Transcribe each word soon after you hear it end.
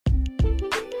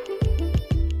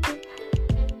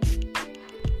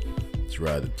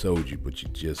Tried to told you, but you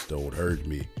just don't heard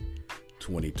me.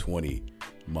 2020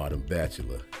 Modern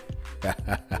Bachelor.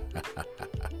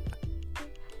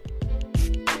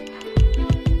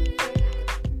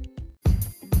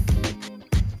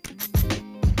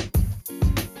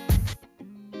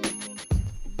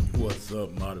 What's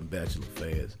up, Modern Bachelor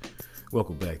fans?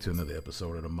 Welcome back to another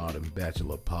episode of the Modern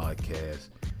Bachelor podcast.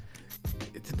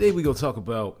 Today we're going to talk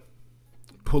about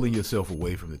pulling yourself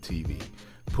away from the TV,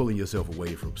 pulling yourself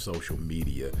away from social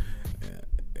media.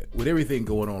 With everything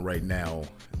going on right now,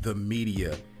 the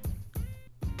media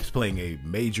is playing a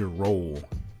major role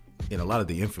in a lot of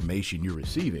the information you're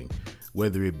receiving,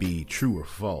 whether it be true or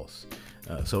false.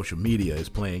 Social media is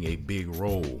playing a big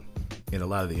role in a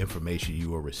lot of the information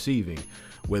you are receiving,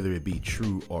 whether it be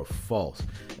true or false.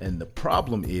 And the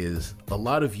problem is a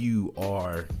lot of you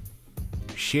are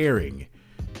sharing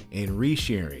and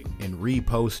resharing and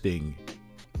reposting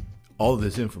all of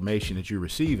this information that you're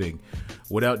receiving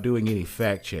without doing any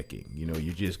fact checking. You know,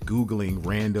 you're just Googling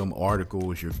random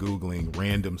articles, you're Googling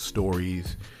random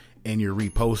stories, and you're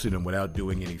reposting them without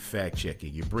doing any fact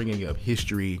checking. You're bringing up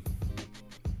history,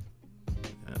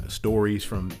 stories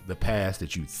from the past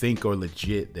that you think are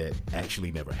legit that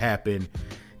actually never happened.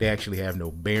 They actually have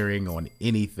no bearing on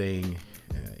anything.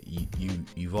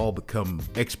 You've all become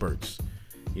experts.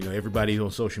 You know, everybody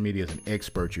on social media is an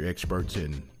expert. You're experts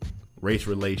in race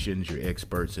relations, you're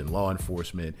experts in law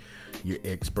enforcement, you're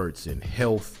experts in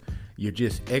health, you're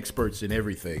just experts in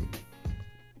everything.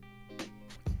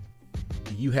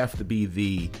 You have to be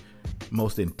the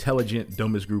most intelligent,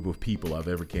 dumbest group of people I've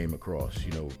ever came across.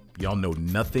 You know, y'all know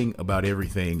nothing about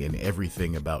everything and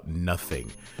everything about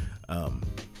nothing.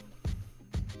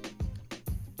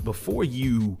 Before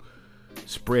you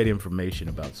spread information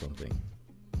about something,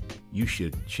 you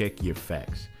should check your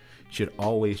facts. Should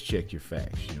always check your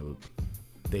facts. You know,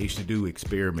 they used to do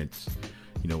experiments,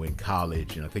 you know, in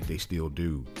college, and I think they still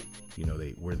do, you know,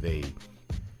 where they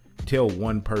tell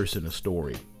one person a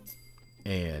story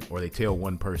or they tell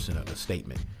one person a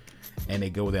statement, and they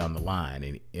go down the line,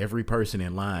 and every person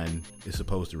in line is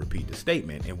supposed to repeat the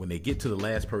statement. And when they get to the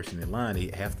last person in line,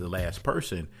 they have the last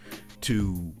person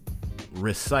to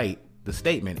recite the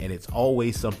statement, and it's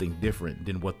always something different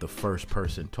than what the first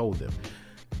person told them.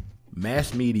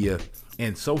 Mass media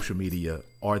and social media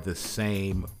are the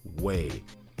same way.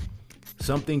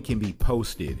 Something can be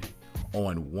posted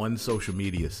on one social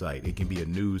media site. It can be a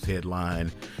news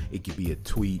headline, it could be a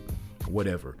tweet,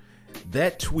 whatever.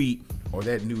 That tweet or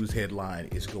that news headline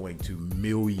is going to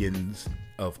millions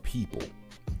of people.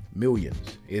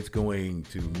 Millions. It's going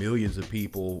to millions of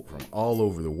people from all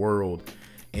over the world,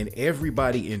 and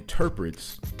everybody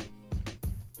interprets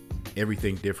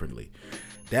everything differently.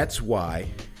 That's why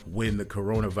when the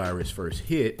coronavirus first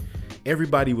hit,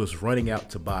 everybody was running out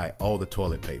to buy all the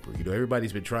toilet paper. You know,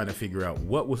 everybody's been trying to figure out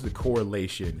what was the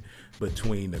correlation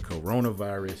between the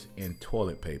coronavirus and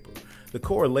toilet paper. The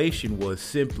correlation was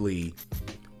simply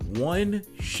one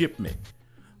shipment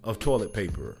of toilet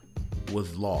paper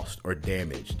was lost or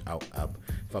damaged.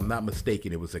 If I'm not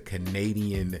mistaken, it was a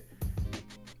Canadian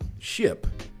ship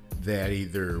that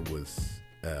either was,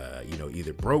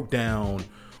 either broke down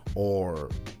or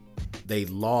they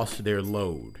lost their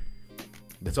load.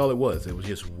 That's all it was. It was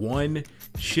just one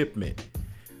shipment.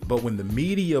 But when the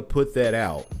media put that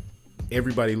out,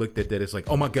 everybody looked at that. It's like,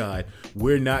 oh my God,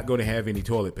 we're not going to have any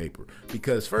toilet paper.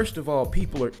 Because first of all,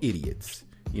 people are idiots.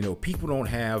 You know, people don't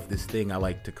have this thing I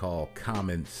like to call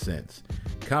common sense.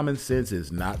 Common sense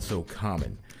is not so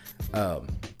common.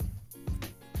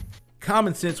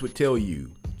 Common sense would tell you,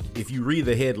 if you read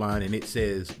the headline and it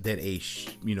says that a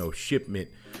shipment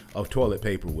of toilet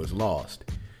paper was lost,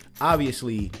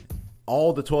 obviously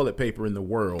all the toilet paper in the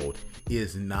world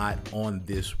is not on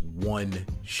this one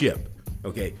ship.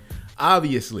 Okay,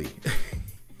 obviously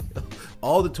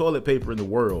all the toilet paper in the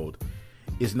world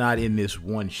is not in this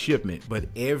one shipment, but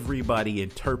everybody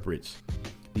interprets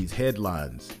these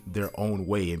headlines their own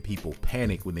way, and people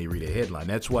panic when they read a headline.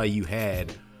 That's why you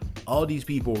had all these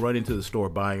people run into the store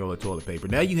buying all the toilet paper.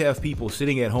 Now you have people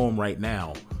sitting at home right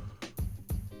now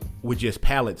with just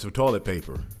pallets of toilet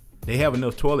paper. They have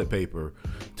enough toilet paper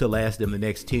to last them the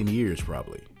next 10 years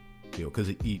probably. You know,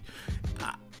 because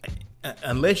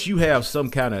unless you have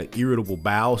some kind of irritable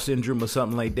bowel syndrome or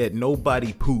something like that,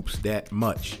 nobody poops that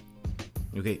much.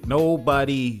 Okay,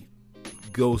 nobody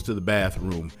goes to the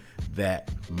bathroom that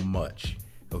much.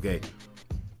 Okay,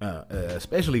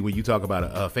 especially when you talk about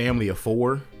a family of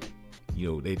four.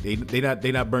 You know,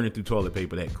 they not burning through toilet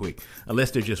paper that quick,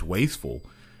 unless they're just wasteful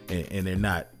and they're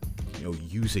not, you know,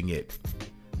 using it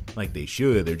like they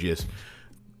should. They're just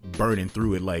burning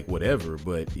through it like whatever.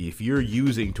 But if you're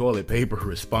using toilet paper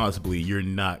responsibly, you're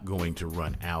not going to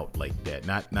run out like that.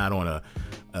 Not on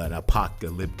an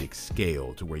apocalyptic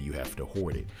scale to where you have to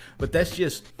hoard it. But that's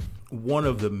just one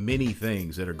of the many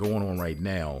things that are going on right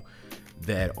now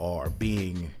that are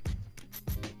being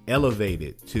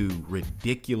elevated to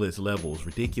ridiculous levels,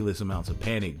 ridiculous amounts of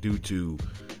panic due to,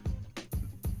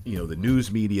 you know, the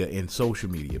news media and social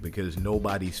media, because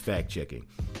nobody's fact checking.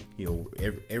 You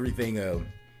know, everything.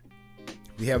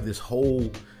 We have this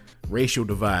whole racial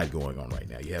divide going on right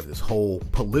now. You have this whole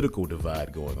political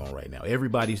divide going on right now.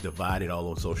 Everybody's divided all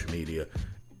on social media.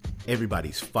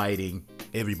 Everybody's fighting.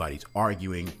 Everybody's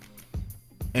arguing.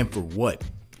 And for what?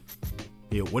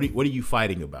 You know, what are you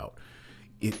fighting about?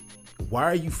 Why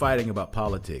are you fighting about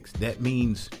politics? That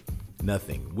means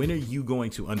nothing. When are you going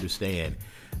to understand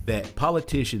that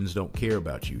politicians don't care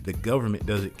about you? The government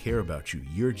doesn't care about you.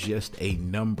 You're just a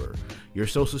number. Your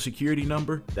social security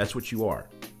number, that's what you are.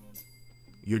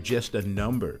 You're just a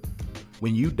number.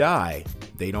 When you die,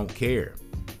 they don't care.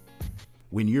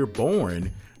 When you're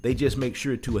born, they just make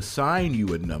sure to assign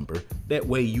you a number. That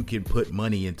way you can put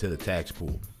money into the tax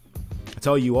pool. That's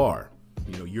all you are.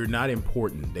 You know, you're not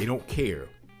important. They don't care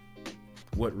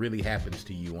what really happens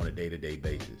to you on a day-to-day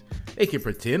basis. They can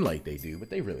pretend like they do, but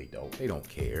they really don't. They don't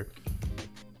care.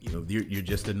 You know, you're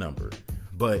just a number.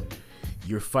 But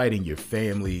you're fighting your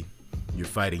family. You're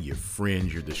fighting your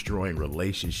friends. You're destroying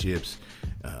relationships.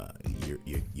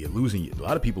 You're losing. A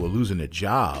lot of people are losing their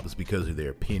jobs because of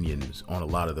their opinions on a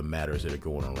lot of the matters that are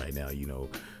going on right now. You know,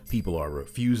 people are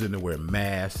refusing to wear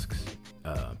masks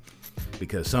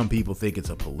because some people think it's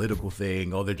a political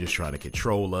thing. Oh, they're just trying to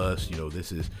control us. You know,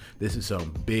 this is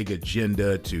some big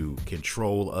agenda to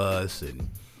control us and,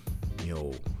 you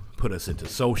know, put us into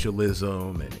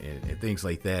socialism and things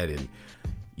like that. And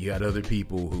you got other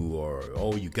people who are,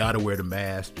 oh, you got to wear the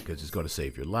mask because it's going to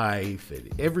save your life. And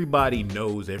everybody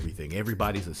knows everything.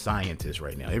 Everybody's a scientist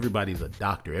right now. Everybody's a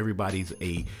doctor. Everybody's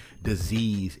a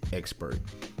disease expert.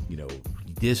 You know,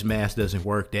 this mask doesn't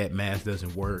work. That mask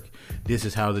doesn't work. This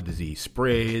is how the disease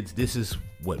spreads. This is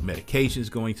what medication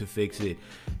is going to fix it.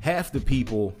 Half the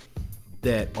people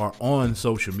that are on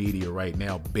social media right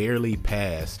now barely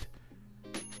passed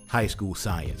high school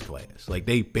science class. Like,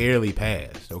 they barely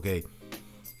passed, okay?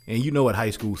 And you know what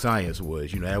high school science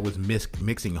was. You know, that was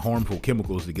mixing harmful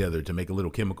chemicals together to make a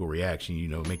little chemical reaction, you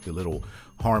know, make the little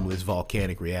harmless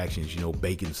volcanic reactions, you know,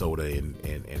 baking soda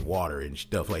and water and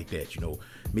stuff like that, you know,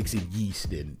 mixing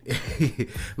yeast and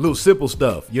little simple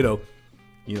stuff, you know,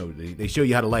 they show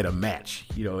you how to light a match.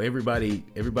 You know, everybody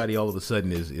all of a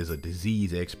sudden is a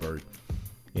disease expert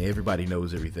and everybody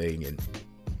knows everything. And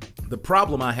the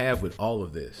problem I have with all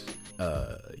of this,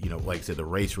 you know, like I said, the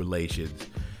race relations,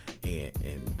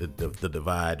 and the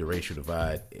divide, the racial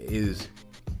divide, is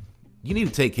you need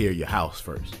to take care of your house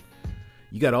first.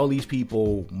 You got all these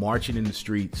people marching in the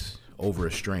streets over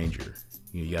a stranger.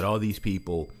 You got all these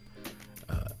people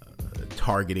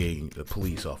targeting the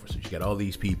police officers. You got all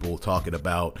these people talking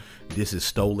about this is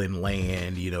stolen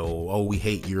land. You know, oh, we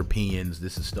hate Europeans.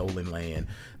 This is stolen land.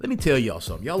 Let me tell y'all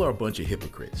something. Y'all are a bunch of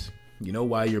hypocrites. You know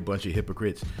why you're a bunch of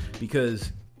hypocrites?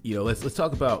 Because, you know, let's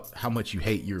talk about how much you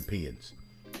hate Europeans.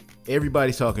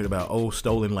 Everybody's talking about, oh,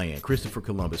 stolen land, Christopher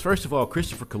Columbus. First of all,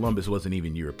 Christopher Columbus wasn't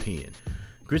even European.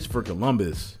 Christopher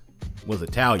Columbus was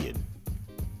Italian.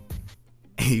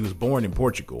 He was born in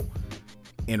Portugal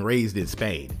and raised in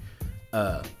Spain.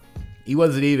 He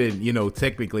wasn't even, you know,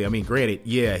 technically, I mean, granted,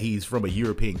 yeah, he's from a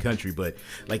European country, but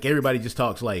like everybody just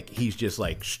talks like he's just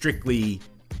like strictly,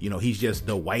 you know, he's just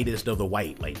the whitest of the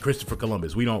white, like Christopher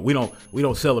Columbus. We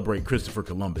don't celebrate Christopher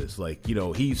Columbus. Like, you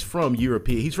know, he's from a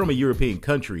European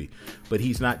country, but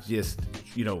he's not just,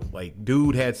 you know, like,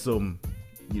 dude had some,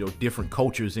 you know, different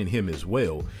cultures in him as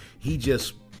well. He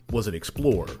just was an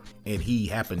explorer and he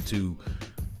happened to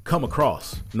come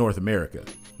across North America,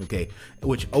 okay,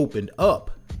 which opened up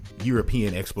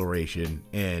European exploration.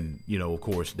 And, you know, of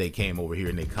course, they came over here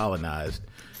and they colonized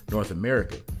North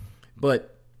America. But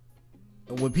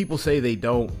when people say they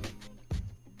don't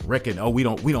we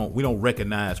don't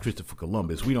recognize Christopher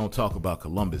Columbus, we don't talk about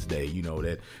Columbus Day, you know,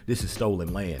 that this is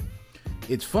stolen land.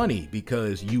 It's funny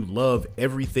because you love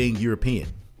everything European.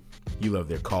 You love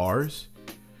their cars,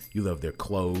 you love their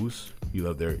clothes, you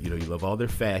love their, you know, you love all their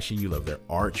fashion, you love their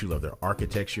art, you love their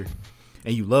architecture,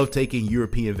 and you love taking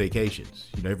European vacations.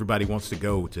 You know, everybody wants to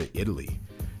go to Italy.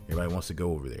 Everybody wants to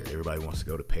go over there. Everybody wants to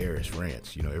go to Paris,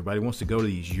 France. You know, everybody wants to go to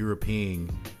these European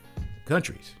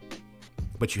countries,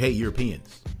 but you hate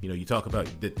Europeans. You know, you talk about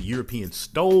that the Europeans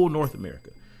stole North America.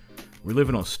 We're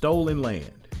living on stolen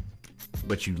land,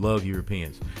 but you love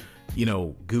Europeans. You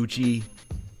know, Gucci,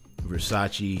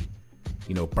 Versace,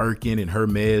 Birkin and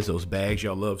Hermes, those bags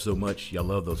y'all love so much. Y'all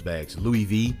love those bags. Louis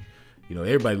V,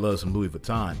 everybody loves some Louis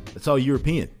Vuitton. It's all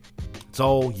European. It's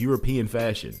all European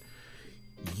fashion.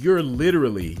 You're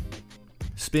literally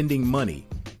spending money,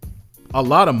 a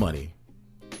lot of money,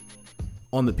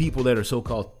 on the people that are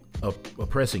so-called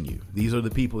oppressing you. These are the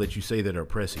people that you say that are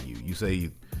oppressing you. You say,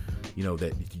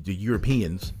 that the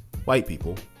Europeans, white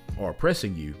people, are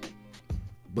oppressing you,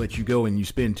 but you go and you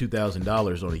spend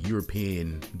 $2,000 on a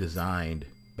European designed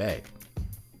bag.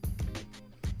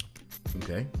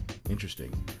 Okay,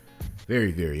 interesting.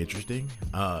 Very, very interesting.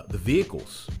 The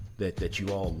vehicles that you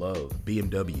all love,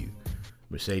 BMW,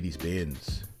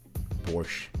 Mercedes-Benz,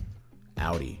 Porsche,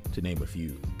 Audi, to name a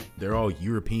few, they're all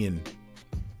European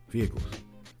vehicles.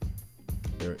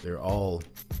 They're all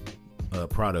a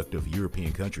product of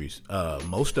European countries.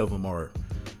 Most of them are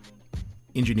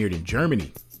engineered in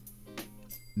Germany.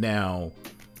 Now,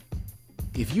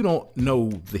 if you don't know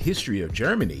the history of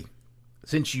Germany,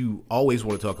 since you always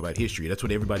want to talk about history, that's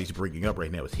what everybody's bringing up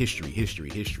right now is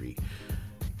history.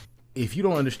 If you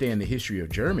don't understand the history of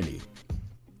Germany,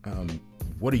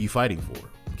 what are you fighting for?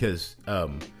 Because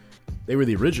they were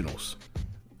the originals.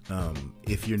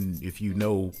 If you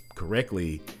know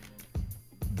correctly,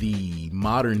 the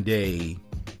modern day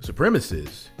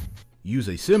supremacists use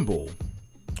a symbol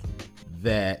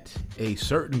that a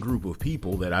certain group of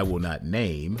people that I will not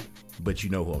name, but you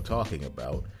know who I'm talking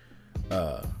about,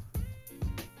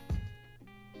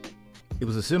 it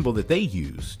was a symbol that they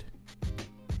used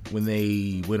when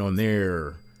they went on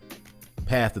their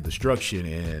path of destruction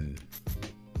and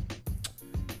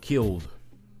killed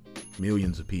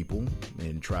millions of people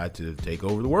and tried to take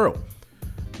over the world.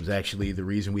 It was actually the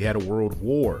reason we had a world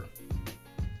war.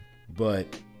 But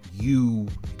you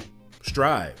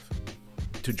strive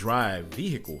to drive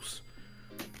vehicles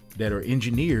that are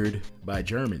engineered by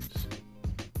Germans.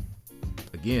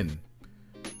 Again,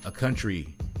 a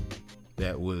country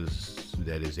that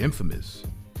is infamous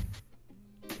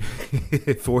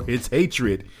for its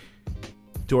hatred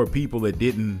toward people that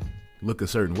didn't look a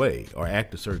certain way or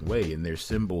act a certain way, and their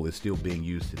symbol is still being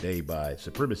used today by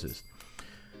supremacists.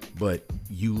 But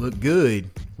you look good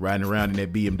riding around in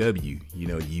that BMW.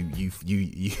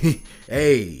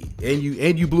 Hey,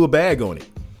 and you blew a bag on it.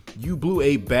 You blew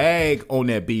a bag on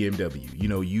that BMW.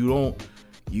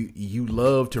 You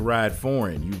love to ride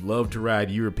foreign. You love to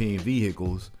ride European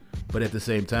vehicles, but at the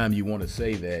same time, you want to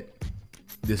say that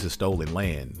this is stolen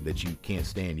land, that you can't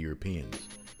stand Europeans.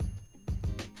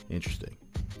 Interesting.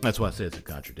 That's why I said it's a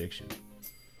contradiction.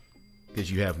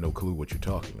 Because you have no clue what you're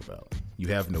talking about. You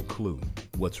have no clue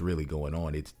what's really going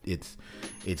on.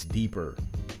 It's deeper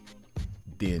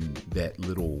than that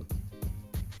little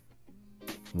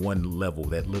one level,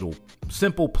 that little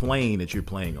simple plane that you're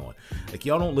playing on. Like,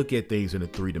 y'all don't look at things in a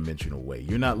three-dimensional way.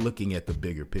 You're not looking at the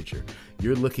bigger picture.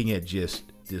 You're looking at just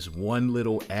this one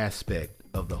little aspect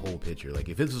of the whole picture. Like,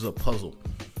 if this is a puzzle,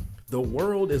 the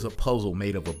world is a puzzle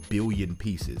made of 1 billion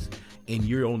pieces, and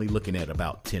you're only looking at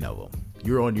about 10 of them.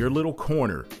 You're on your little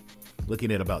corner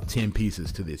looking at about 10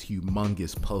 pieces to this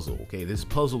humongous puzzle. Okay, this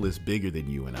puzzle is bigger than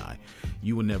you and I.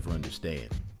 You will never understand.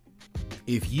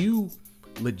 If you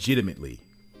legitimately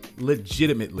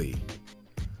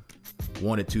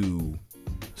wanted to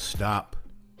stop,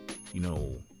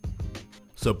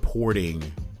 supporting,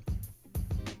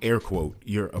 air quote,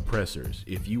 your oppressors,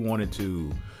 if you wanted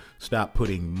to stop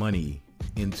putting money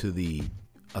into the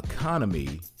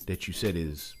economy that you said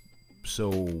is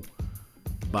so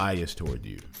biased toward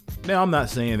you. Now, I'm not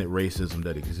saying that racism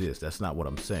doesn't exist. That's not what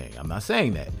I'm saying. I'm not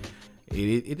saying that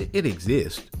it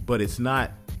exists, but it's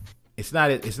not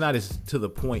as to the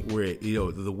point where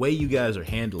the way you guys are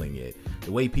handling it,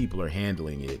 the way people are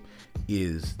handling it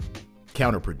is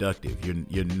counterproductive.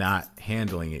 You're not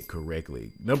handling it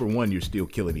correctly. Number one, you're still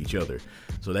killing each other,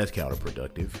 so that's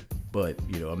counterproductive. But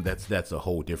that's a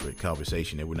whole different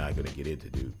conversation that we're not going to get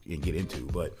into.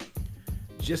 But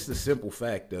just the simple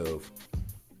fact of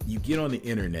you get on the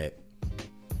internet,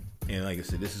 and like I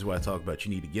said, this is what I talk about.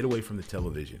 You need to get away from the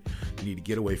television. You need to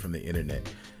get away from the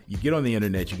internet. You get on the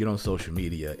internet, you get on social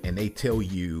media, and they tell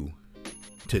you,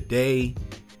 today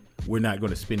we're not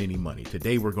going to spend any money.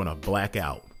 Today we're going to black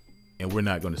out, and we're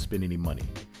not going to spend any money.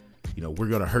 We're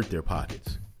going to hurt their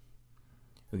pockets.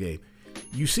 Okay.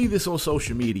 You see this on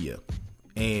social media,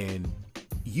 and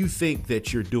you think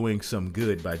that you're doing some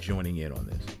good by joining in on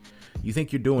this. You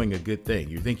think you're doing a good thing.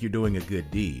 You think you're doing a good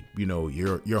deed.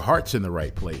 Your heart's in the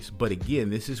right place. But again,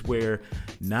 this is where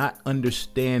not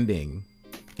understanding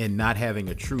and not having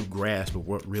a true grasp of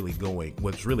what's really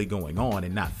going on,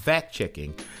 and not fact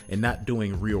checking and not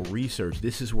doing real research.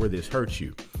 This is where this hurts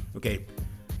you. Okay.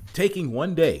 Taking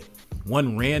one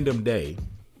random day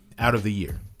out of the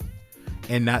year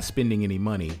and not spending any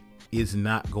money is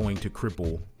not going to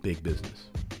cripple big business.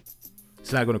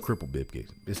 It's not going to cripple big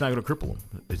business. It's not going to cripple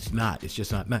them. It's not. It's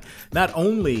just not. Not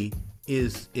only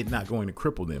is it not going to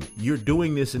cripple them, you're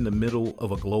doing this in the middle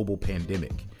of a global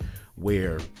pandemic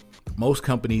where most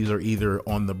companies are either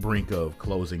on the brink of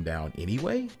closing down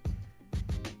anyway,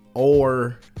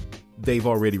 or they've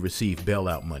already received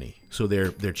bailout money. So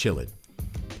they're chilling.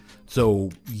 So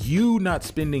you not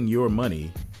spending your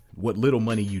money, what little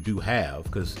money you do have,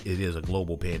 because it is a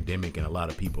global pandemic and a lot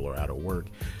of people are out of work,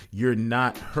 you're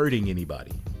not hurting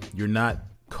anybody. You're not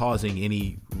causing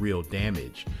any real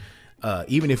damage.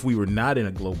 Even if we were not in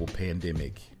a global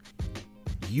pandemic,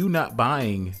 you not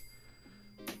buying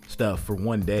stuff for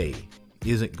one day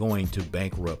isn't going to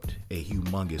bankrupt a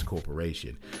humongous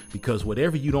corporation, because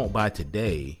whatever you don't buy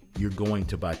today, you're going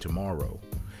to buy tomorrow.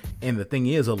 And the thing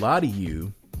is, a lot of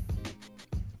you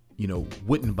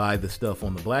wouldn't buy the stuff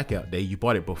on the blackout day. You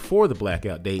bought it before the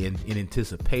blackout day in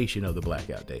anticipation of the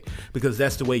blackout day, because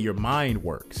that's the way your mind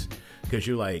works. Because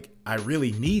you're like, I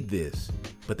really need this,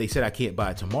 but they said I can't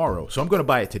buy it tomorrow, so I'm going to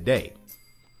buy it today.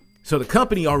 So the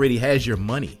company already has your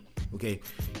money. Okay.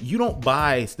 You don't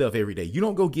buy stuff every day. You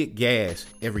don't go get gas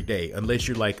every day unless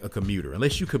you're like a commuter,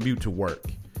 unless you commute to work,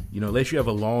 unless you have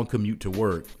a long commute to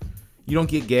work. You don't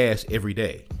get gas every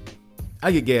day.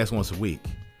 I get gas once a week.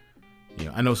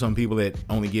 I know some people that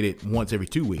only get it once every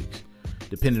 2 weeks,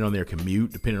 depending on their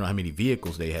commute, depending on how many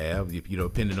vehicles they have,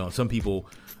 depending on, some people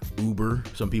Uber,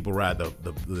 some people ride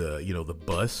the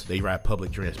bus, they ride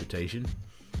public transportation.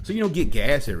 So you don't get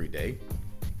gas every day.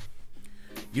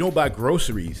 You don't buy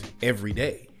groceries every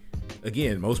day.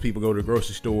 Again, most people go to the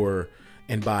grocery store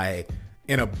and buy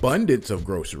an abundance of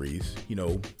groceries,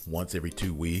 once every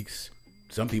 2 weeks.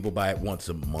 Some people buy it once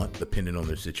a month, depending on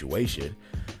their situation.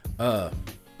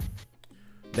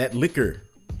 That liquor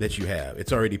that you have,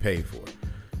 it's already paid for.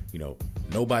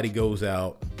 Nobody goes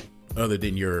out other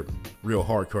than your real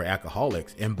hardcore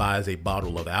alcoholics and buys a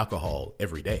bottle of alcohol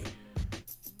every day.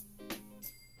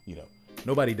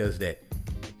 Nobody does that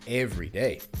every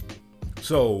day.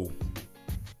 So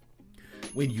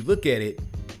when you look at it,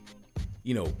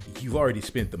 you've already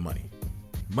spent the money.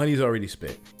 Money's already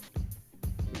spent.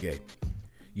 Okay.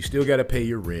 You still got to pay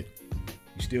your rent.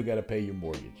 You still got to pay your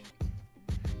mortgage.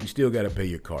 You still got to pay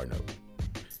your car note.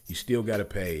 You still got to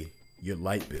pay your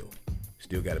light bill.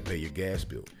 Still got to pay your gas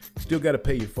bill. Still got to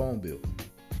pay your phone bill.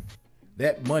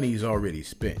 That money's already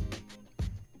spent.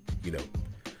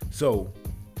 So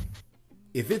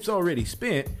if it's already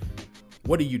spent,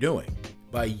 what are you doing?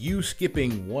 By you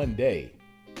skipping one day,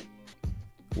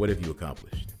 what have you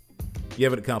accomplished? You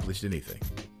haven't accomplished anything.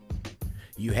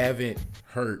 You haven't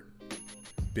hurt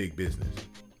big business,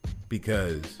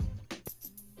 because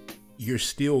you're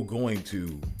still going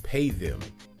to pay them.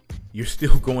 You're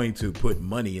still going to put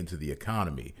money into the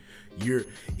economy.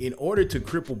 In order to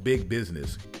cripple big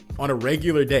business on a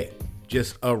regular day,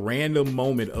 just a random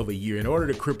moment of a year, in order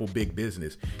to cripple big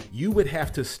business, you would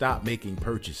have to stop making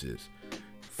purchases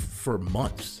for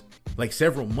months, like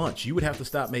several months. You would have to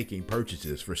stop making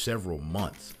purchases for several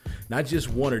months, not just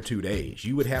 1 or 2 days.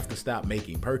 You would have to stop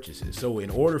making purchases. So in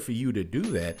order for you to do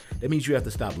that, that means you have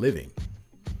to stop living.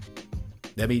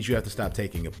 That means you have to stop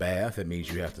taking a bath. That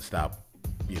means you have to stop,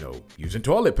 using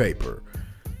toilet paper.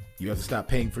 You have to stop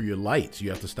paying for your lights.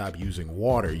 You have to stop using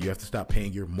water. You have to stop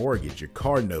paying your mortgage, your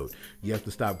car note. You have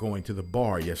to stop going to the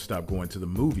bar. You have to stop going to the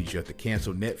movies. You have to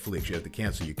cancel Netflix. You have to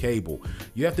cancel your cable.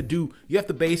 You have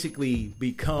to basically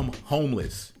become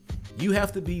homeless. You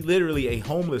have to be literally a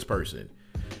homeless person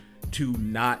to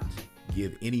not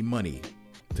give any money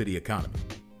to the economy.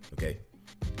 Okay.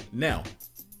 Now,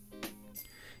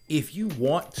 if you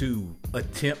want to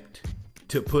attempt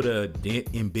to put a dent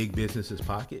in big business's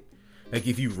pocket, like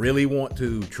if you really want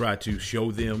to try to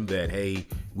show them that, hey,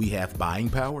 we have buying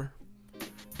power,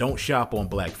 don't shop on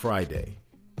Black Friday.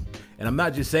 And I'm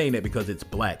not just saying that because it's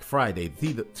Black Friday.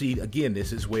 See, again,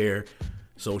 this is where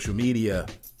social media,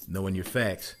 knowing your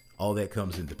facts, all that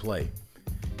comes into play.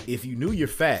 If you knew your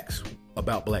facts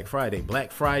about Black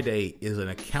Friday is an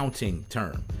accounting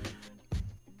term.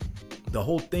 The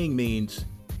whole thing means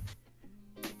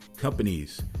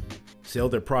companies sell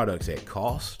their products at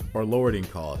cost or lower than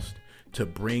cost to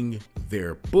bring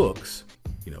their books,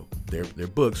 their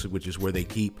books, which is where they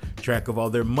keep track of all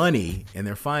their money and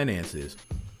their finances.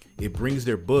 It brings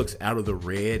their books out of the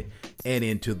red and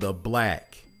into the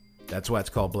black. That's why it's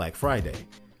called Black Friday.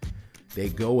 They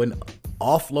go and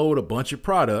offload a bunch of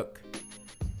product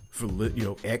for,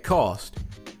 at cost.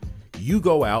 You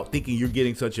go out thinking you're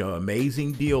getting such an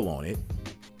amazing deal on it,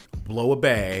 blow a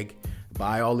bag,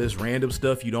 buy all this random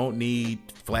stuff you don't need,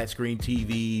 flat screen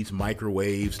TVs,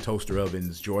 microwaves, toaster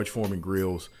ovens, George Foreman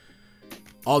grills,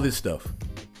 all this stuff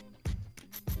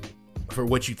for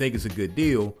what you think is a good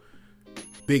deal.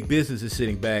 Big business is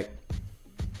sitting back,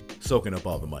 soaking up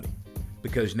all the money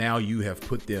because now you have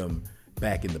put them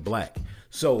back in the black.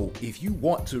 So if you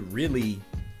want to really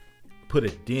put a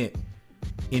dent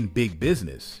in big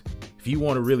business, if you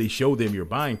want to really show them your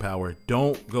buying power,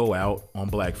 don't go out on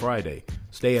Black Friday.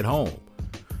 Stay at home.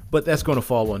 But that's going to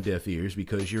fall on deaf ears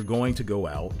because you're going to go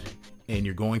out and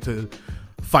you're going to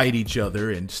fight each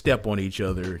other and step on each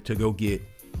other to go get,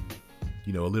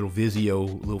 a little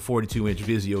 42-inch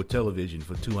Vizio television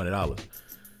for $200.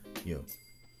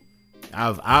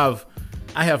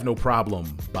 I have no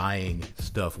problem buying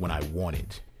stuff when I want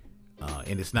it.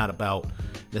 And it's not about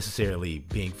necessarily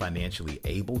being financially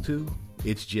able to.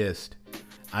 It's just,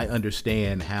 I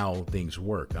understand how things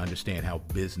work. I understand how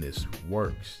business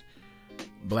works.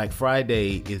 Black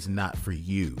Friday is not for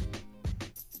you.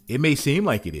 It may seem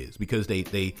like it is because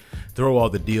they throw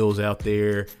all the deals out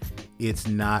there. It's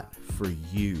not for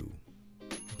you.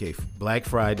 Okay, Black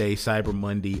Friday, Cyber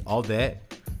Monday, all that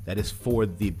is for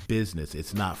the business.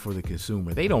 It's not for the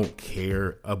consumer. They don't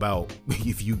care about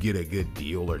if you get a good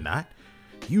deal or not.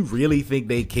 You really think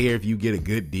they care if you get a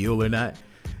good deal or not?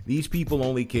 These people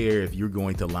only care if you're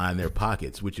going to line their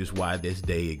pockets, which is why this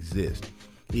day exists.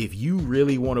 If you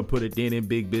really want to put a dent in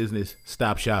big business,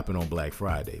 stop shopping on Black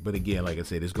Friday. But again, like I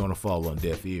said, it's going to fall on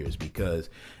deaf ears because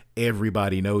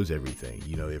everybody knows everything.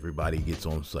 Everybody gets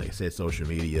on, like I said, social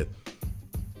media,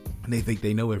 and they think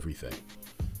they know everything.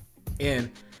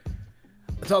 And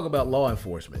I talk about law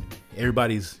enforcement.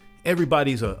 Everybody's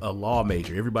a law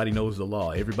major. Everybody knows the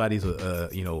law. Everybody's a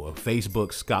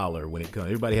Facebook scholar when it comes.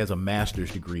 Everybody has a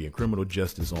master's degree in criminal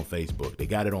justice on Facebook. They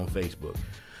got it on Facebook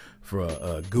for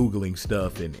Googling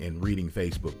stuff and reading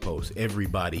Facebook posts.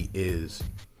 Everybody is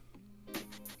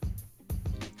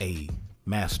a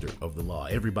master of the law.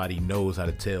 Everybody knows how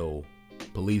to tell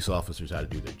police officers how to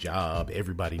do their job.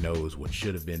 Everybody knows what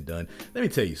should have been done. Let me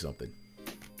tell you something.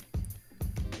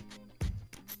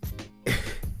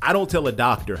 I don't tell a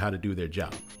doctor how to do their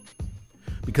job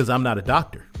because I'm not a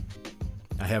doctor.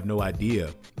 I have no idea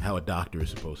how a doctor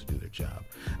is supposed to do their job.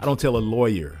 I don't tell a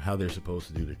lawyer how they're supposed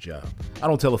to do their job. I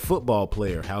don't tell a football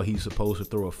player how he's supposed to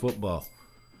throw a football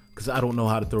because I don't know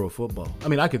how to throw a football. I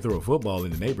mean, I can throw a football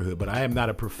in the neighborhood, but I am not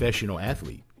a professional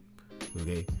athlete.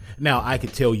 Okay. Now I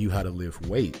could tell you how to lift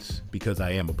weights because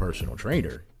I am a personal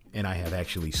trainer and I have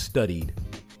actually studied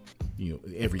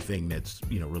everything that's,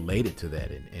 related to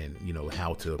that and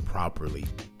how to properly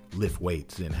lift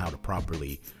weights and how to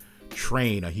properly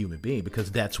train a human being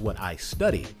because that's what I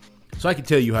study. So I can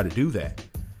tell you how to do that.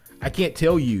 I can't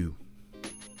tell you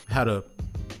how to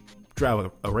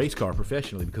drive a race car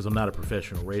professionally because I'm not a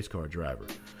professional race car driver.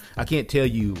 I can't tell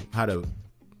you how to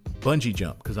bungee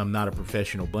jump because I'm not a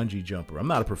professional bungee jumper. I'm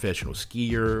not a professional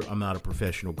skier. I'm not a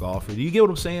professional golfer. Do you get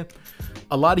what I'm saying?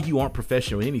 A lot of you aren't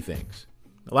professional in anything.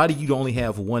 A lot of you only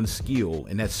have one skill,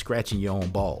 and that's scratching your own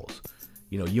balls.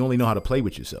 You only know how to play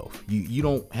with yourself. You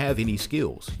don't have any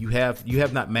skills. You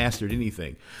have not mastered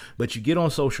anything. But you get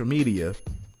on social media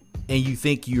and you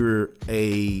think you're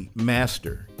a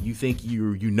master. You think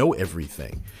you know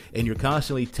everything. And you're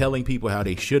constantly telling people how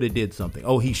they should have did something.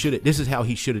 Oh, this is how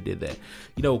he should have did that.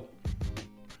 You know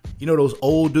those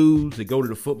old dudes that go to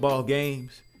the football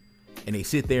games and they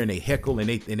sit there and they heckle and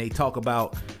they talk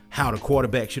about how the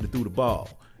quarterback should have threw the ball.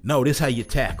 No, this is how you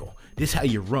tackle. This is how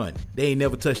you run. They ain't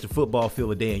never touched a football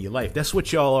field a day in your life. That's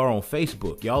what y'all are on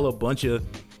Facebook. Y'all are a bunch of,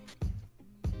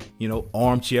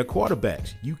 armchair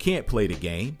quarterbacks. You can't play the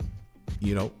game.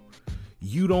 You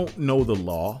don't know the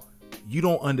law. You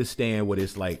don't understand what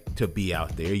it's like to be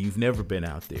out there. You've never been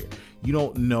out there. You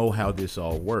don't know how this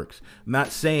all works. I'm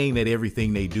not saying that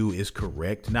everything they do is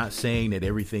correct. Not saying that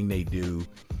everything they do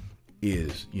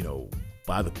is,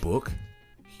 by the book.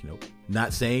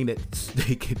 Not saying that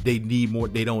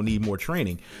they don't need more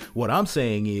training. What I'm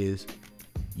saying is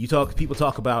people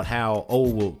talk about how,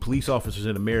 police officers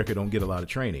in America don't get a lot of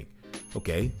training.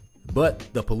 Okay. But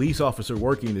the police officer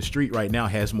working the street right now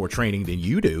has more training than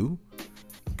you do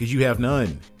because you have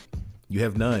none. You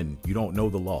don't know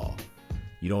the law.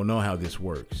 You don't know how this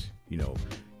works.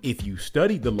 If you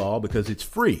studied the law, because it's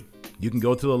free, you can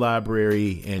go to the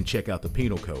library and check out the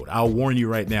penal code. I'll warn you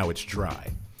right now, it's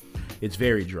dry. It's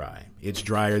very dry. It's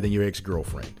drier than your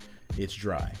ex-girlfriend. It's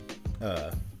dry.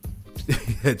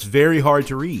 It's very hard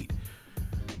to read,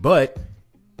 but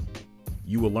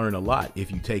you will learn a lot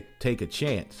if you take a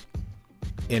chance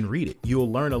and read it.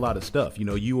 You'll learn a lot of stuff.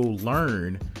 You will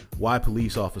learn why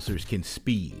police officers can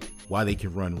speed, why they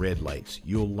can run red lights.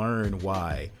 You'll learn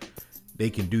why they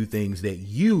can do things that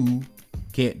you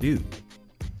can't do.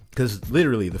 Because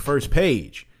literally the first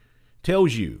page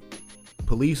tells you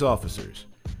police officers,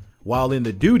 while in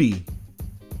the duty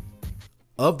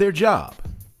of their job,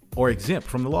 are exempt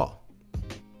from the law.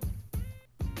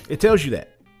 It tells you that.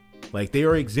 Like, they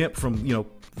are exempt from,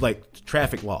 like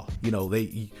traffic law.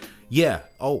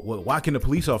 Oh, well, why can the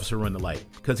police officer run the light?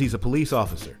 Because he's a police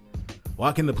officer.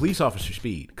 Why can the police officer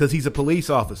speed? Because he's a police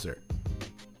officer.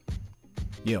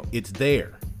 It's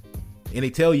there. And they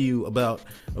tell you about,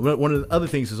 one of the other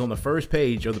things is on the first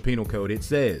page of the penal code. It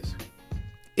says,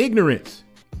 ignorance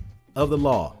of the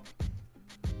law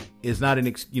is not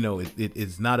it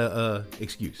is not a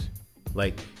excuse.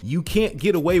 Like, you can't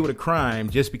get away with a crime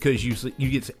just because you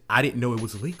get, I didn't know it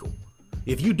was illegal.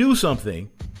 If you do something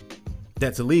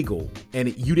that's illegal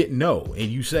and you didn't know, and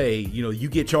you say, you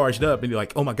get charged up and you're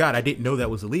like, oh my God, I didn't know that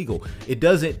was illegal.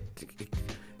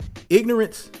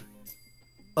 Ignorance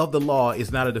of the law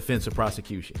is not a defense of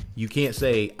prosecution. You can't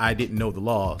say, I didn't know the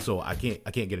law, so I can't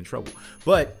get in trouble.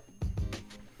 But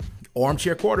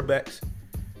armchair quarterbacks,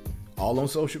 all on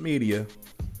social media,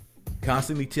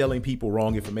 constantly telling people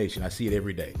wrong information. I see it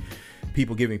every day.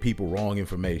 People giving people wrong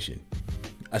information.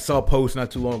 I saw a post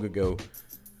not too long ago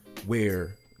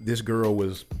where this girl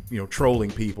was,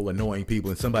 trolling people, annoying people,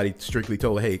 and somebody strictly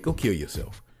told her, hey, go kill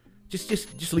yourself.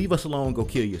 Just leave us alone. Go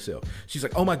kill yourself. She's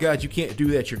like, oh my God, you can't do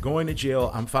that. You're going to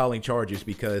jail. I'm filing charges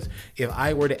because if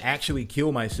I were to actually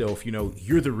kill myself,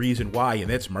 you're the reason why, and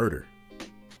that's murder.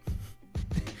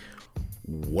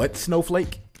 What,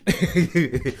 snowflake?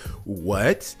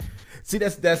 What? See,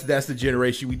 that's the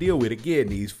generation we deal with. Again,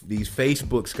 these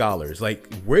Facebook scholars.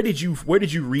 Like, where did you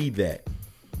read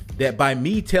that by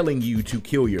me telling you to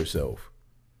kill yourself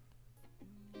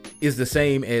is the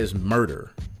same as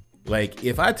murder? Like,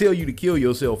 if I tell you to kill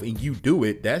yourself and you do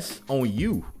it, that's on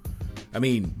you. I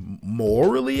mean,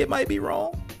 morally, it might be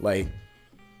wrong. Like,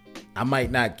 I might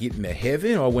not get into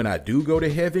heaven, or when I do go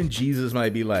to heaven, Jesus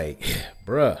might be like,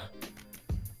 bruh,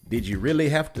 did you really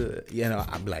have to,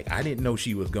 I'm like, I didn't know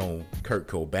she was going Kurt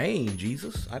Cobain,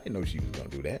 Jesus. I didn't know she was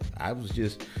going to do that. I was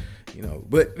just,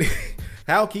 but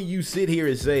how can you sit here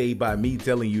and say by me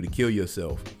telling you to kill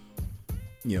yourself,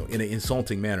 in an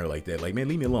insulting manner like that? Like, man,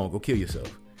 leave me alone. Go kill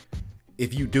yourself.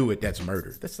 If you do it, that's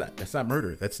murder. That's not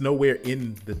murder. That's nowhere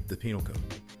in the penal code.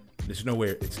 It's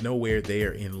nowhere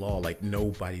there in law. Like,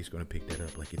 nobody's going to pick that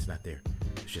up. Like, it's not there.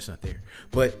 It's just not there.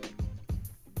 But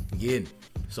again,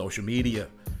 social media,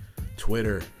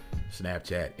 Twitter,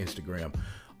 Snapchat, Instagram,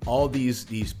 all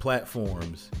these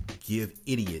platforms give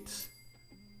idiots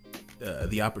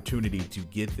the opportunity to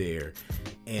get there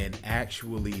and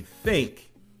actually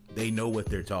think they know what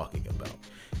they're talking about.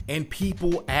 And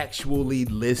people actually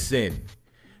listen.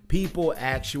 People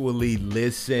actually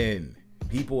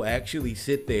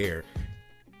sit there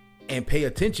and pay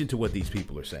attention to what these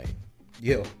people are saying.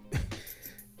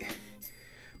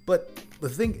 But the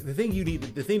thing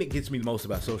that gets me the most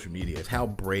about social media is how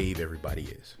brave everybody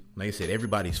is. Like I said,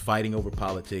 everybody's fighting over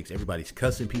politics. Everybody's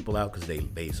cussing people out because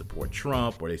they support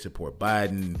Trump, or they support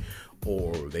Biden,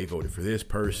 or they voted for this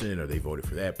person, or they voted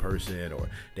for that person, or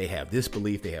they have this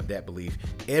belief, they have that belief.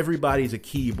 Everybody's a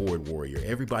keyboard warrior.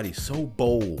 Everybody's so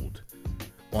bold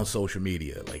on social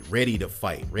media, like ready to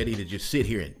fight, ready to just sit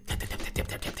here and tap, tap, tap, tap,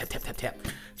 tap, tap, tap, tap, tap, tap.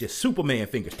 Just Superman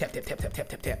fingers, tap, tap, tap, tap, tap,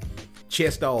 tap, tap.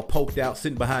 Chest all poked out,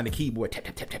 sitting behind the keyboard, tap,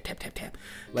 tap, tap, tap, tap, tap, tap.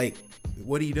 Like,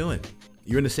 what are you doing?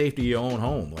 You're in the safety of your own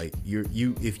home. Like,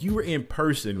 if you were in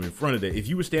person in front of that, if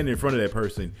you were standing in front of that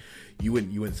person, you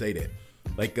wouldn't say that.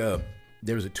 Like,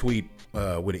 there was a tweet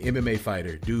with an MMA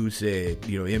fighter. Dude said,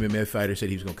 MMA fighter said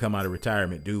he was gonna come out of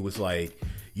retirement. Dude was like,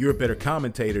 you're a better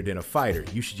commentator than a fighter.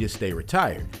 You should just stay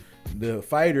retired. The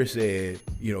fighter said,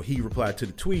 he replied to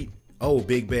the tweet, oh,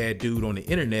 big bad dude on the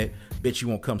internet, bet you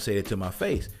won't come say that to my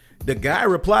face. The guy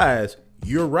replies,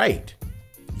 you're right.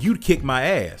 You'd kick my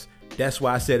ass. That's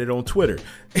why I said it on Twitter.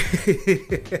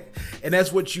 And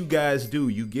that's what you guys do.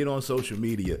 You get on social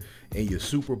media and you're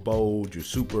super bold. You're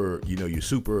super, you're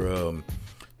super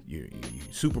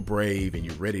brave, and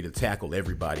you're ready to tackle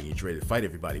everybody. You're ready to fight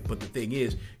everybody. But the thing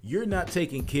is, you're not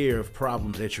taking care of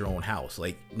problems at your own house.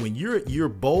 Like, when you're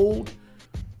bold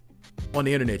on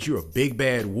the internet, you're a big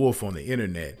bad wolf on the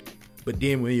internet. But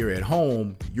then when you're at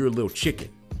home, you're a little chicken.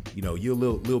 You're a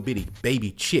little bitty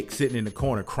baby chick sitting in the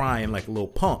corner crying like a little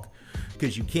punk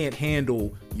because you can't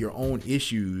handle your own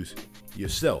issues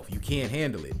yourself. You can't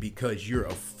handle it because you're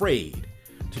afraid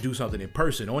to do something in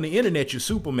person. On the internet, you're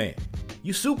Superman.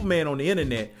 You Superman on the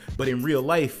internet, but in real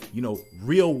life,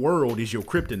 real world is your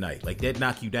kryptonite. Like, that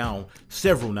knock you down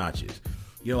several notches.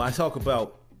 I talk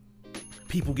about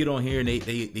people get on here and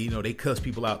they cuss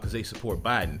people out because they support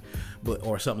Biden,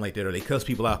 or something like that, or they cuss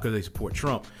people out because they support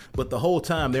Trump. But the whole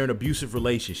time they're in an abusive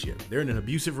relationship.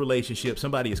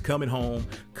 Somebody is coming home,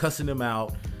 cussing them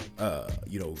out,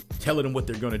 telling them what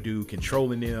they're going to do,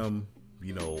 controlling them,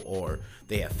 or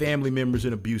they have family members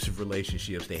in abusive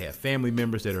relationships. They have family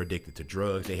members that are addicted to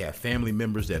drugs. They have family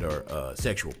members that are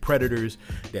sexual predators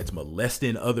that's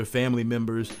molesting other family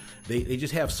members. They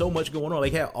just have so much going on.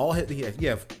 You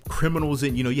have criminals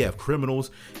you have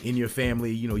criminals in your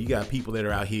family. You got people that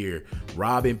are out here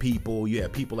robbing people. You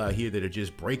have people out here that are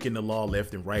just breaking the law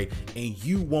left and right, and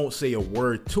you won't say a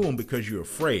word to them because you're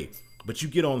afraid. But you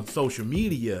get on social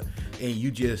media and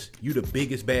you the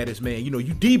biggest, baddest man. You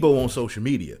Debo on social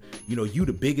media. You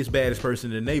the biggest, baddest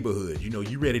person in the neighborhood.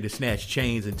 You ready to snatch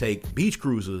chains and take beach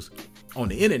cruisers on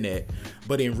the internet.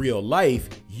 But in real life,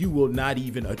 you will not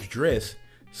even address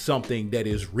something that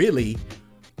is really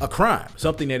a crime,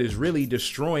 something that is really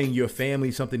destroying your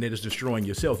family, something that is destroying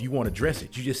yourself. You won't address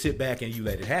it. You just sit back and you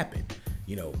let it happen.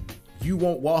 You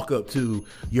won't walk up to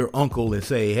your uncle and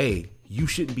say, hey, you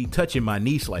shouldn't be touching my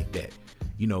niece like that.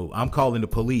 I'm calling the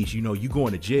police. You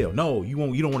going to jail. No, you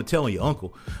won't. You don't want to tell on your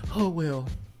uncle. Oh, well,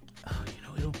 I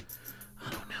don't know.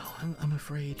 I'm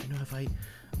afraid,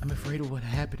 I'm afraid of what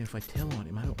happened if I tell on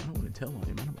him. I don't want to tell on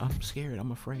him. I'm scared.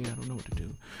 I'm afraid. I don't know what to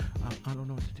do. I don't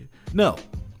know what to do. No.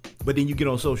 But then you get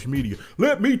on social media.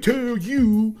 Let me tell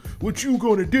you what you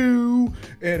gonna do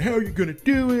and how you're gonna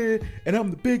do it. And I'm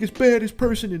the biggest, baddest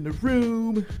person in the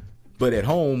room. But at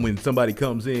home, when somebody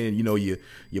comes in, your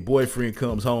boyfriend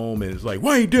comes home and is like,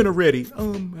 why ain't dinner ready? I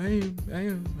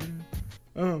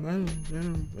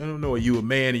don't know. Are you a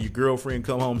man and your girlfriend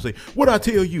come home and say, what'd I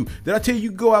tell you? Did I tell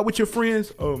you to go out with your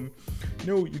friends? No,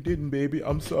 you didn't, baby.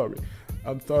 I'm sorry.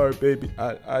 I'm sorry, baby.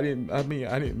 I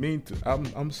didn't mean to.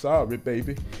 I'm sorry,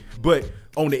 baby. But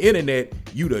on the internet,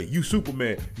 you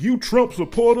Superman. You Trump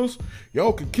supporters,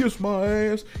 y'all can kiss my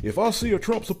ass. If I see a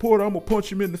Trump supporter, I'm gonna punch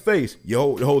him in the face. The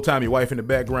whole time your wife in the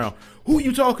background. Who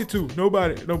you talking to?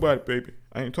 Nobody, baby.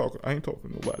 I ain't talking to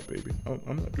nobody, baby.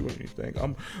 I'm not doing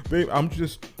anything.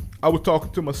 I was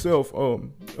talking to myself.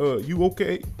 You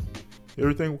okay?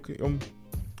 Everything okay?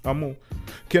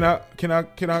 Can I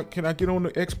get on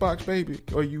the Xbox, baby?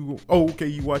 Or you? Oh, okay.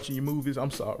 You watching your movies?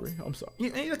 I'm sorry.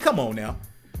 Come on now.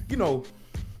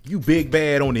 You big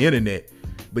bad on the internet,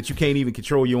 but you can't even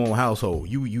control your own household.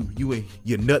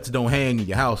 Your nuts don't hang in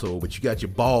your household, but you got your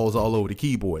balls all over the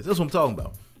keyboards. That's what I'm talking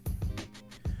about.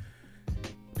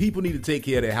 People need to take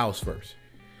care of their house first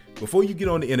before you get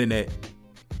on the internet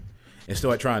and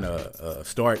start trying to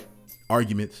start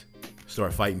arguments,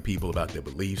 start fighting people about their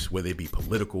beliefs, whether it be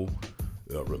political,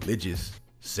 religious,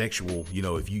 sexual.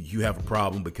 If you have a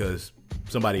problem because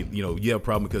somebody, you have a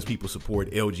problem because people support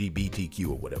LGBTQ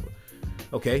or whatever.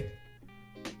 Okay.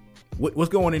 What's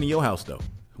going on in your house though?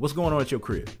 What's going on at your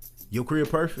crib? Your crib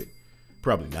perfect?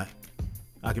 Probably not.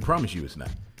 I can promise you it's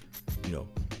not.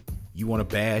 You want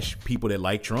to bash people that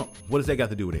like Trump? What does that got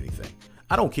to do with anything?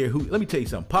 I don't care who. Let me tell you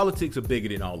something. Politics are bigger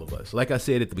than all of us. Like I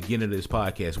said at the beginning of this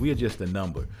podcast, we are just a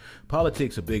number.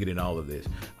 Politics are bigger than all of this.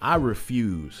 I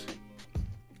refuse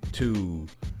to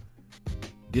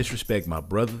disrespect my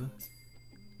brother,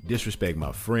 disrespect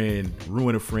my friend,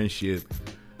 ruin a friendship,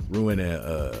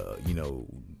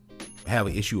 have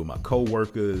an issue with my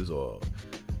coworkers, or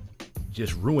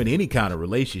just ruin any kind of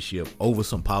relationship over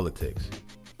some politics.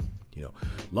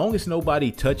 Long as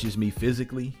nobody touches me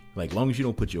physically, like long as you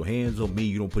don't put your hands on me,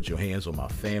 you don't put your hands on my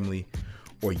family,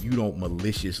 or you don't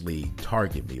maliciously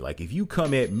target me. Like if you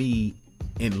come at me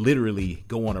and literally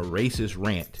go on a racist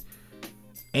rant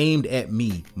aimed at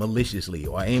me maliciously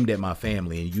or aimed at my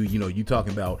family, and you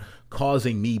talking about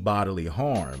causing me bodily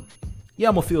harm, yeah,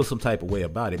 I'm gonna feel some type of way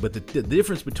about it. But the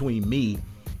difference between me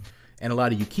and a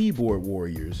lot of you keyboard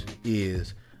warriors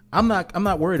is I'm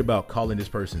not worried about calling this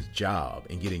person's job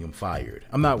and getting them fired.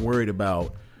 I'm not worried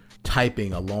about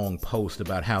typing a long post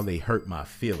about how they hurt my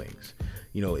feelings.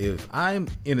 If I'm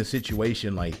in a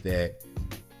situation like that,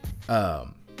 I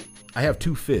have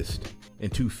 2 fists and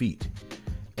 2 feet,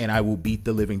 and I will beat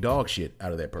the living dog shit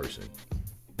out of that person.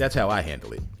 That's how I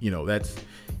handle it. That's,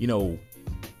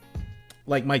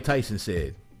 like Mike Tyson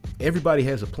said, everybody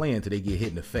has a plan till they get hit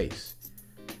in the face.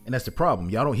 And that's the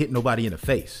problem. Y'all don't hit nobody in the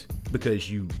face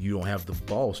because you don't have the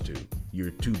balls to.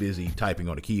 You're too busy typing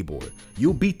on a keyboard.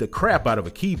 You'll beat the crap out of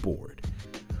a keyboard,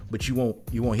 but you won't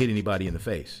hit anybody in the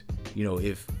face.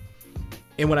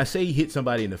 And when I say hit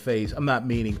somebody in the face, I'm not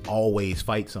meaning always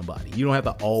fight somebody. You don't have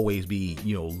to always be,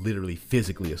 literally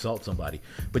physically assault somebody,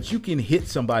 but you can hit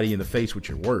somebody in the face with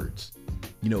your words.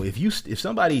 If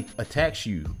somebody attacks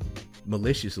you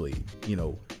maliciously,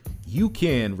 you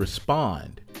can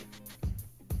respond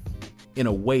in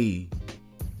a way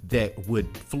that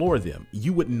would floor them.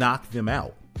 You would knock them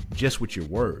out just with your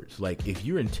words. Like, if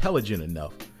you're intelligent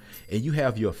enough and you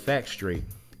have your facts straight,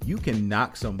 you can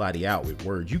knock somebody out with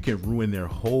words. You can ruin their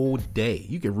whole day.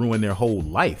 You can ruin their whole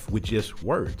life with just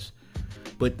words.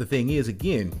 But the thing is,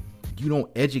 again, you don't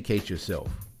educate yourself.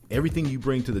 Everything you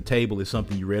bring to the table is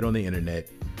something you read on the internet,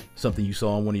 something you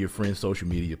saw on one of your friends' social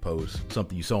media posts,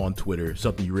 something you saw on Twitter,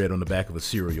 something you read on the back of a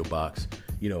cereal box,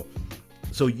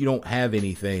 so you don't have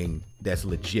anything that's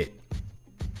legit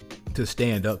to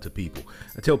stand up to people.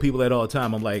 I tell people that all the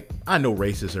time. I'm like, I know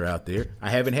racists are out there. I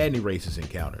haven't had any racist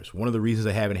encounters. One of the reasons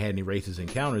I haven't had any racist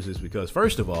encounters is because,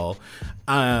 first of all,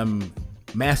 I'm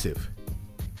massive.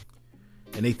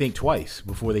 And they think twice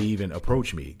before they even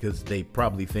approach me, because they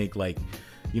probably think like,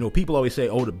 people always say,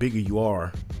 oh, the bigger you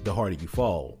are, the harder you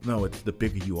fall. No, it's the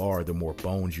bigger you are, the more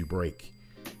bones you break.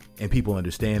 And people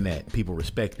understand that. People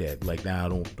respect that. Like, nah,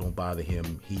 don't bother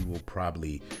him. He will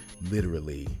probably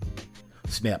literally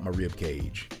snap my rib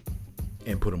cage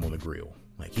and put them on the grill.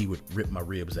 Like, he would rip my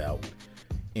ribs out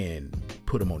and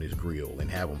put them on his grill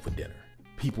and have them for dinner.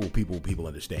 People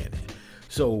understand that.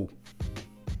 So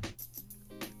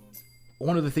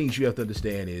one of the things you have to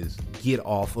understand is get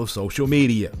off of social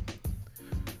media.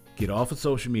 Get off of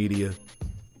social media.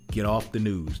 Get off the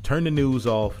news. Turn the news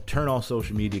off. Turn off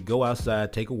social media. Go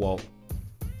outside. Take a walk.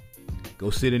 Go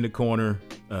sit in the corner.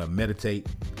 Meditate.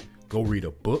 Go read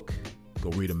a book. Go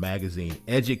read a magazine.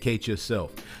 Educate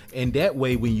yourself. And that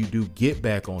way, when you do get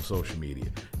back on social media,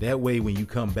 that way when you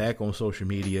come back on social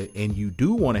media and you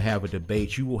do want to have a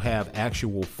debate, you will have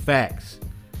actual facts,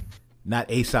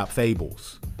 not Aesop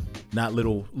fables, not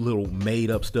little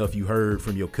made up stuff you heard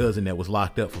from your cousin that was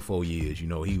locked up for 4 years.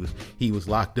 He was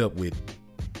locked up with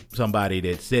somebody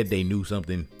that said they knew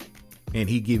something, and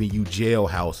he giving you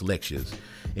jailhouse lectures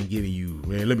and giving you,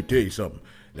 man, let me tell you something.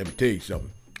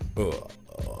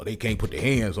 They can't put their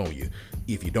hands on you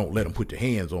if you don't let them put their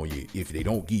hands on you, if they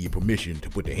don't give you permission to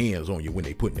put their hands on you when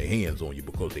they put their hands on you,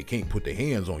 because they can't put their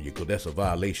hands on you because that's a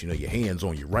violation of your hands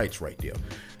on your rights right there.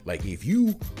 Like, if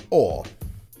you are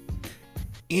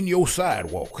in your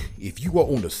sidewalk, if you are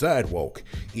on the sidewalk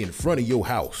in front of your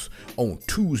house on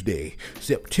Tuesday,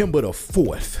 September the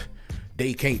 4th,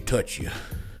 they can't touch you.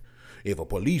 If a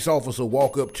police officer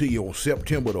walk up to you on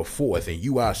September the 4th and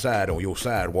you outside on your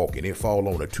sidewalk and it fall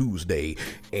on a Tuesday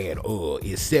and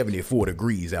it's 74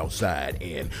 degrees outside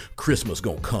and Christmas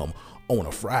gonna come on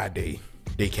a Friday,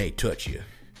 they can't touch you.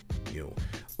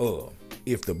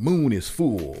 If the moon is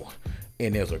full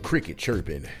and there's a cricket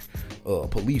chirping, a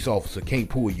police officer can't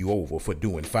pull you over for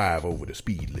doing 5 over the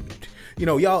speed limit.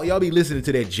 Y'all be listening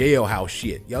to that jailhouse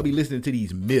shit. Y'all be listening to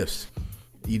these myths.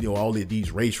 All of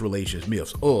these race relations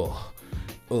myths.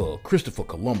 Christopher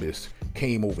Columbus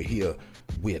came over here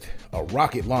with a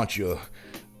rocket launcher,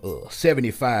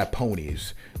 75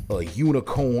 ponies, a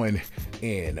unicorn,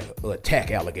 and attack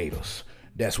alligators.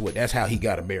 That's how he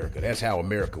got America. That's how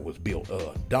America was built.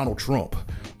 Donald Trump,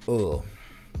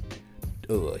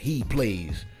 he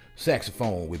plays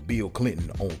saxophone with Bill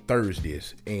Clinton on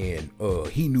Thursdays, and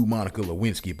he knew Monica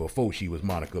Lewinsky before she was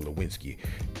Monica Lewinsky.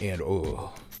 And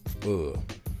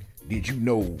did you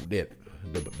know that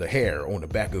the hair on the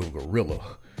back of a gorilla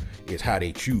is how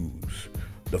they choose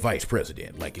the vice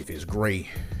president? Like, if it's gray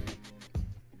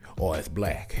or it's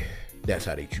black, that's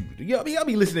how they choose. Y'all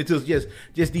be listening to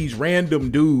just these random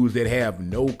dudes that have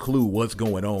no clue what's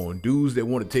going on. Dudes that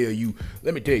want to tell you,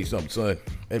 let me tell you something, son.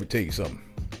 Let me tell you something.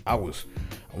 I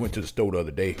went to the store the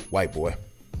other day. White boy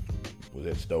was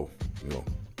at the store.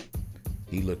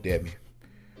 He looked at me.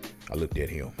 I looked at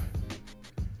him.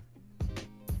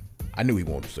 I knew he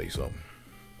wanted to say something.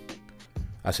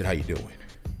 I said, how you doing?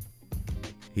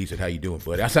 He said, how you doing,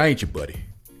 buddy? I said, I ain't your buddy.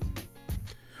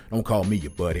 Don't call me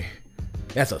your buddy.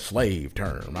 That's a slave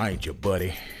term. I ain't your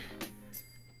buddy.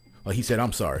 He said,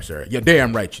 I'm sorry, sir. You're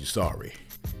damn right you're sorry.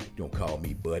 Don't call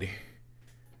me buddy.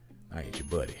 I ain't your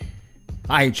buddy.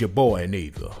 I ain't your boy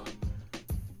neither.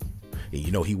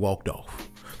 And he walked off.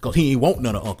 Because he ain't want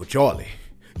none of Uncle Charlie.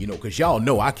 Because y'all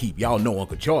know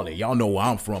Uncle Charlie. Y'all know where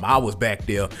I'm from. I was back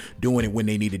there doing it when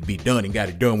they needed to be done and got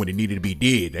it done when it needed to be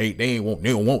did. They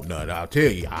don't want none. I'll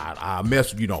tell you, I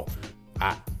mess,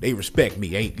 they respect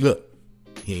me. Look,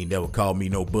 he ain't never called me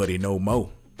no buddy no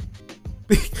more.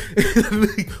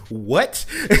 What?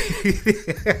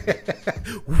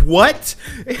 What?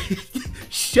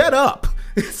 Shut up.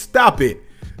 Stop it.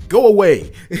 Go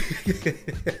away.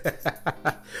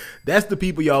 That's the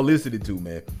people y'all listening to,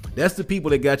 man. That's the people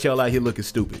that got y'all out here looking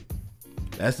stupid.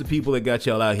 That's the people that got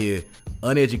y'all out here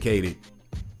uneducated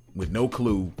with no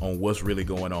clue on what's really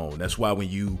going on. That's why when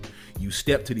you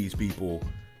step to these people,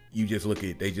 they just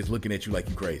looking at you like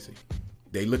you crazy.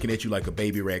 They looking at you like a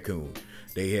baby raccoon.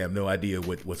 They have no idea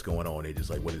what's going on. They're just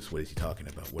like, what is he talking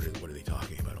about? What are they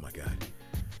talking about? Oh my God.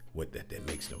 That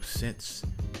makes no sense.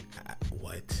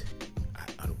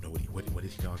 I don't know what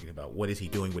is he talking about? What is he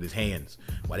doing with his hands?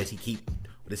 What is he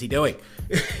doing?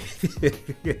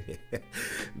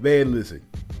 Man, listen.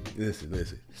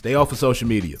 Stay off of social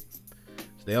media.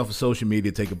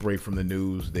 Take a break from the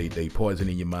news. They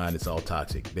poisoning your mind. It's all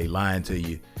toxic. They lying to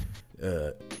you.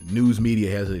 News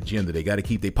media has an agenda. They got to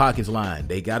keep their pockets lined.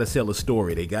 They got to sell a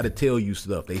story. They got to tell you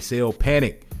stuff. They sell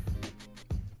panic.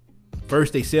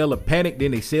 First they sell a panic,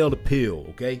 then they sell the pill,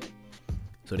 okay?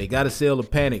 So they got to sell the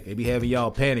panic. They be having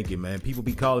y'all panicking, man. People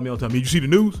be calling me all the time. Did you see the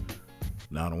news?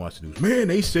 No, I don't watch the news. Man,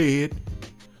 they said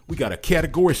we got a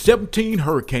Category 17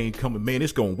 hurricane coming, man.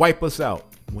 It's going to wipe us out.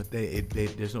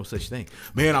 There's no such thing.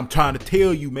 Man, I'm trying to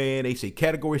tell you, man. They say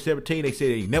Category 17. They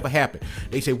say it ain't never happened.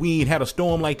 They say we ain't had a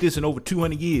storm like this in over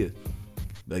 200 years.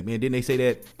 Like, man, didn't they say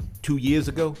that 2 years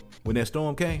ago when that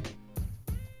storm came?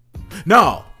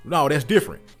 No, that's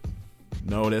different.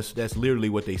 No, that's literally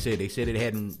what they said. They said it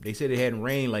hadn't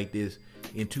rained like this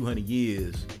in 200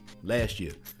 years last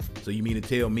year. So you mean to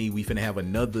tell me we finna have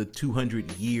another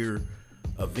 200-year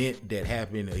event that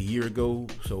happened a year ago?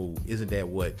 So isn't that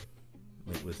what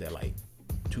was that, like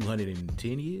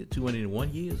 210 years,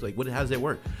 201 years? Like, how's that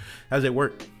work?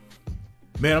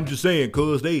 Man, I'm just saying,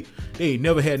 cuz they ain't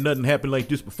never had nothing happen like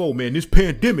this before, man. This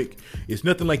pandemic is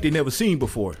nothing like they never seen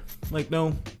before. Like,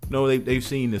 no, they've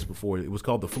seen this before. It was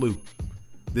called the flu.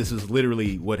 This is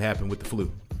literally what happened with the flu.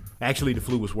 Actually, the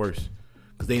flu was worse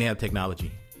because they didn't have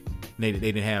technology. They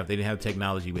didn't have the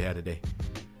technology we have today.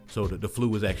 So the flu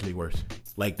was actually worse.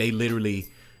 Like, they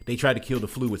tried to kill the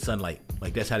flu with sunlight.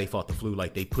 Like, that's how they fought the flu.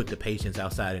 Like, they put the patients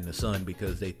outside in the sun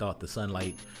because they thought the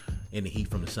sunlight and the heat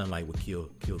from the sunlight would kill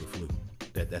the flu.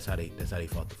 That's how they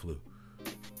fought the flu.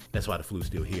 That's why the flu's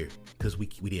still here, because we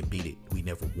didn't beat it. We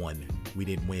never won. We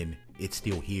didn't win. It's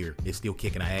still here. It's still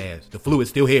kicking our ass. The flu is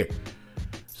still here.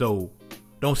 So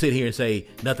don't sit here and say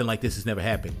nothing like this has never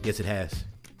happened. Yes, it has.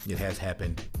 It has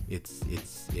happened. It's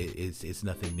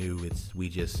nothing new. It's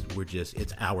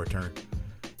our turn.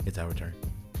 It's our turn.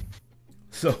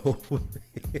 So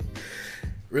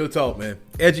real talk, man.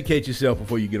 Educate yourself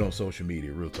before you get on social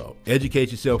media. Real talk. Educate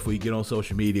yourself before you get on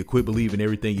social media. Quit believing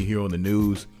everything you hear on the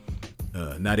news.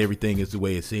 Not everything is the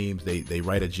way it seems. They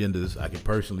write agendas. I can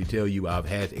personally tell you I've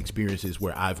had experiences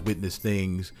where I've witnessed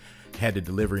things, had to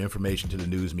deliver information to the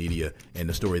news media, and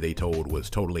the story they told was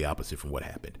totally opposite from what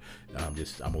happened. I'm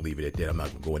gonna leave it at that. I'm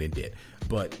not going in debt.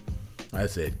 But like I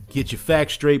said, get your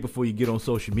facts straight before you get on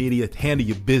social media. Handle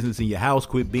your business in your house.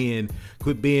 Quit being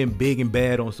big and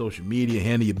bad on social media.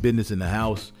 Handle your business in the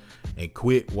house, and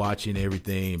quit watching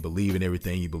everything, believing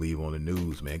everything you believe on the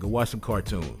news, man. Go watch some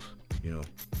cartoons, you know.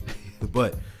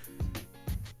 But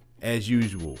as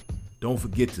usual, don't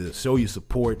forget to show your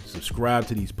support. Subscribe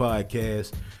to these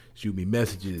podcasts. Shoot me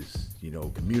messages.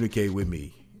 Communicate with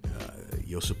me.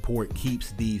 Your support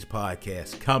keeps these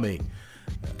podcasts coming.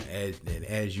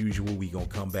 As usual, we gonna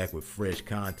come back with fresh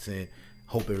content.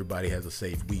 Hope everybody has a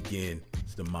safe weekend.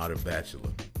 It's the Modern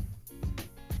Bachelor.